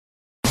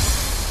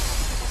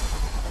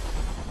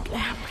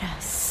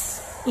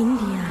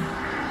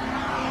India.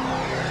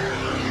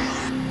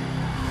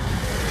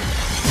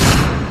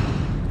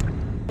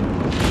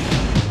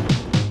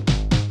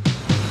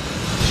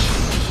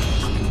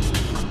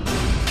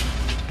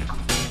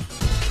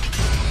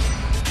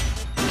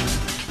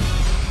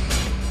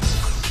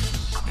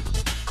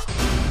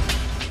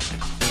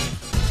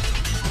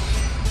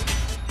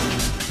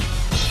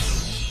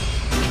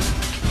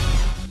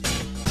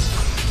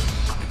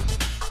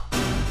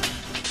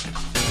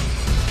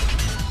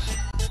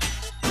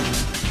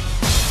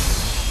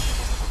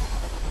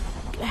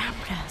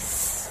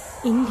 Glamorous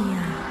India.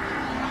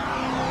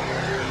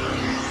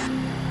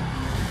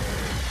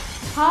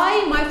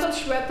 Hi, myself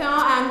Shweta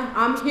and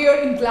I'm here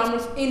in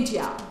glamorous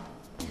India.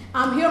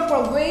 I'm here for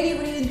a very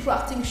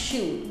interesting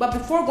shoot. But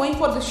before going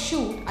for the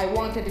shoot, I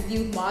want to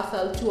introduce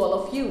myself to all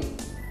of you.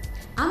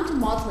 I'm into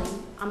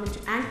modeling, I'm into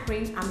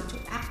anchoring, I'm into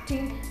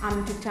acting, I'm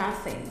into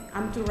dancing,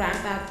 I'm into rap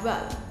as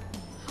well.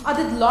 I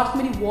did lots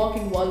many work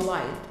in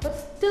worldwide, but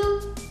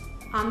still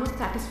I'm not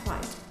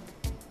satisfied.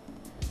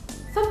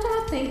 Sometimes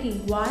I'm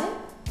thinking why?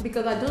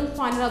 Because I don't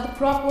find out the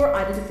proper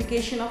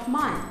identification of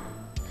mine.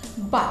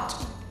 But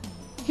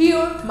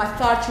here my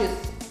search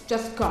is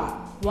just gone.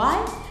 Why?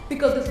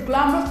 Because this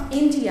glamorous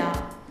India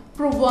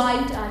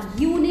provide a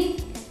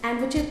unique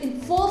and which is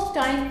in first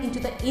time into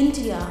the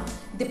India,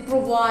 they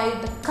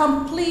provide the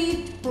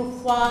complete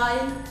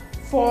profile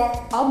for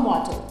a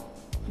model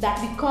that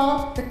we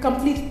call the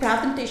complete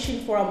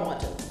presentation for a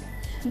model.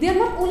 They are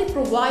not only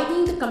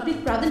providing the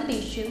complete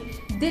presentation,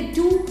 they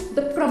do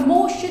the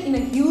promotion in a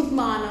huge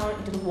manner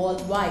into the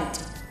worldwide.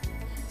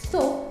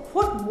 So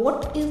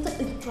what is the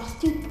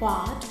interesting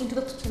part into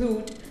the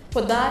shoot?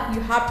 For that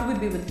you have to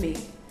be with me.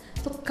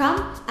 So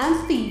come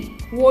and see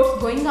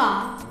what's going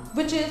on,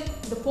 which is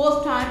the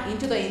first time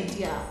into the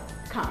India.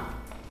 Come.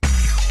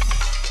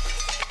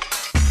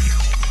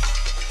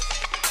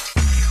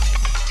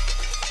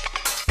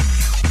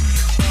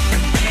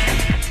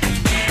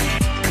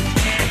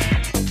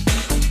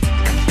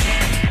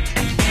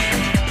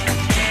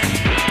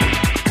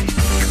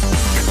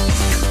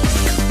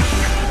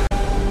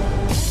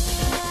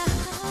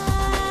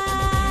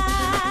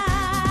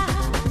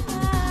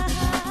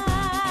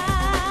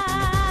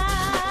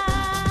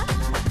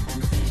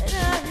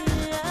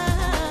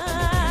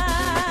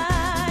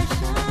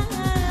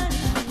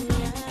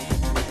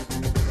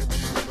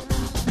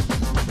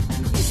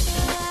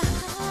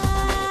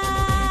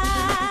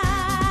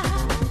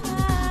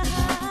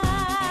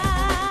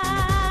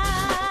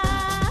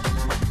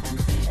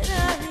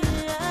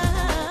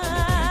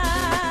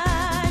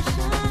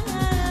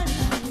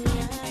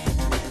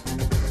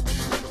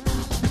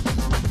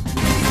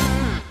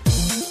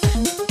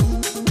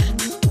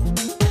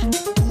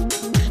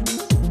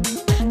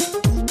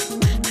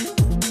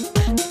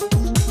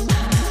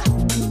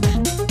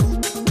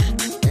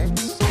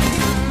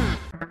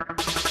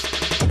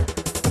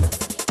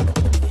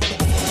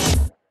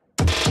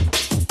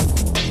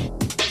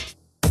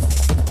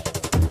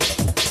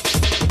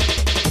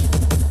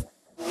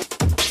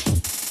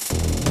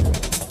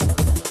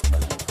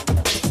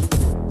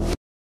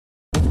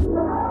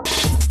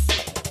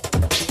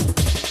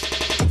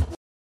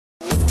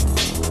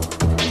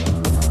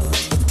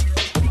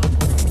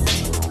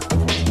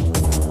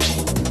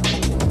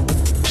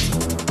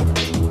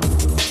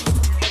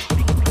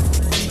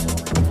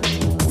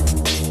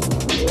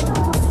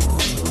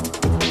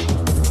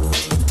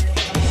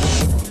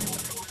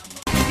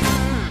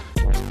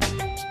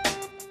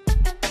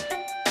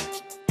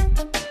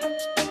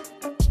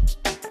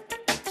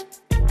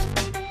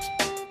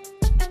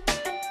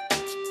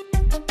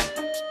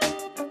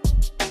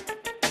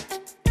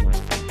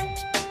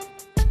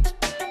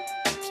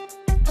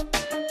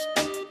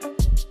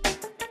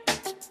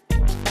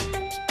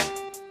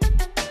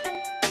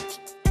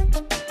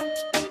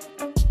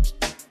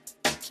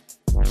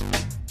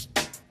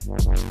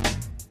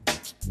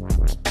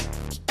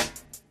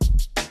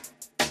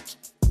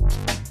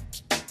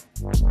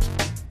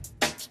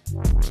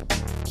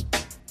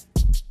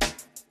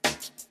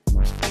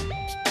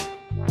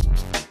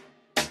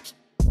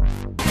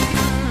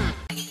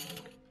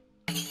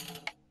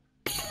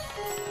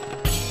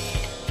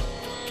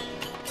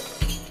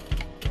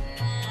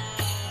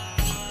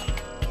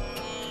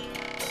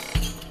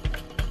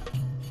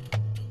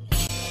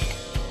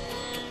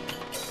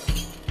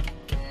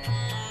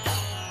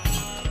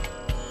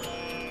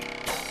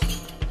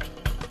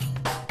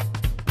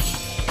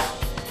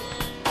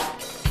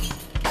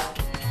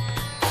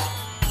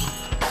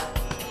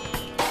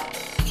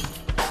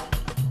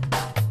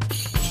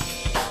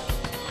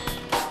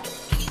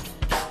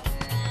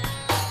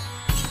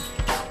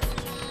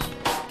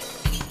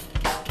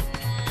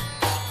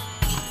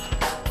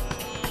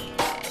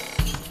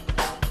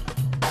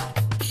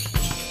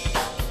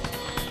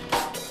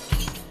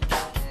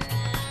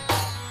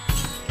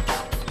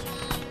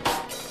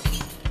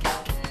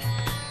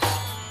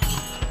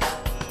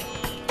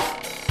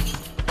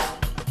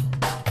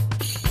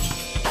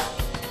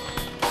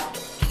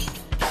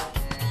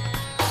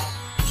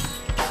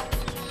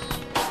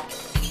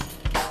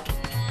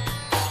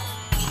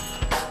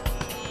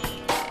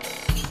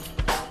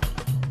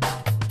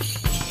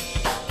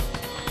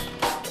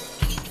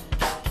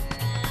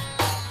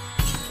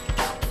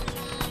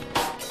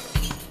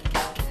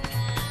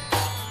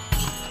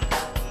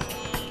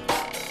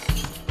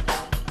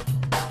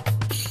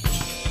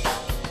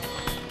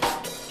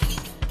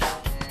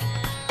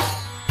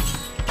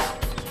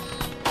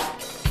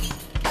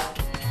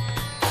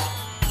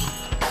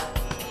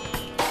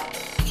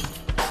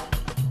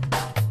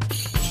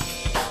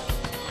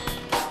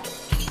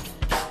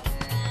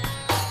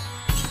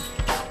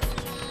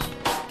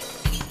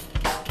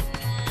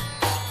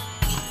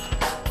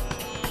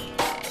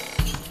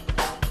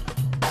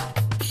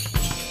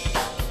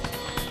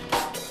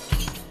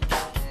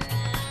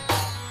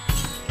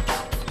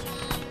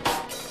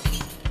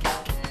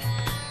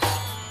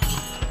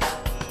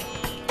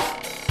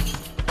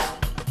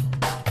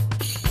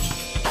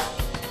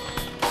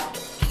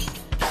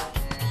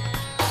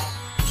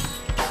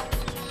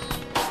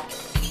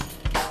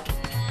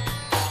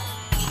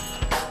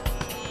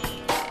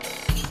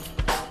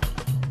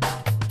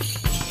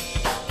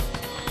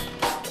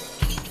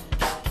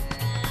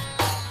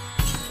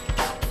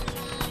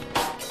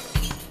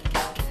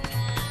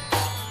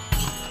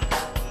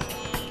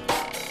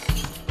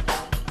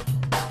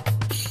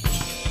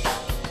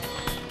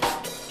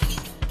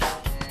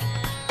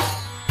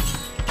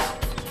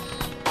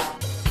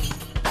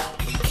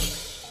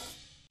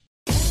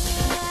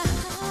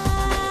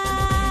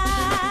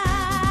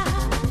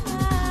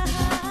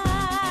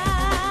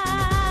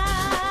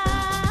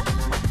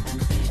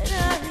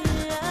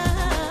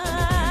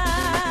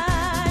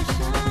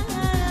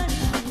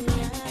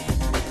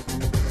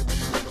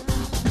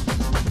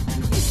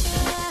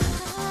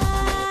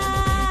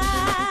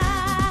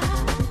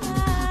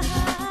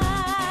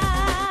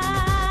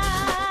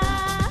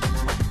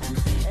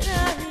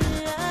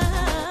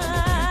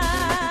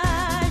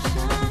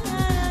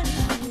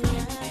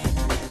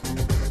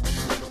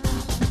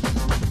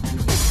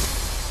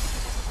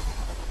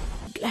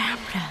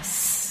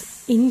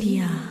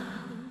 India.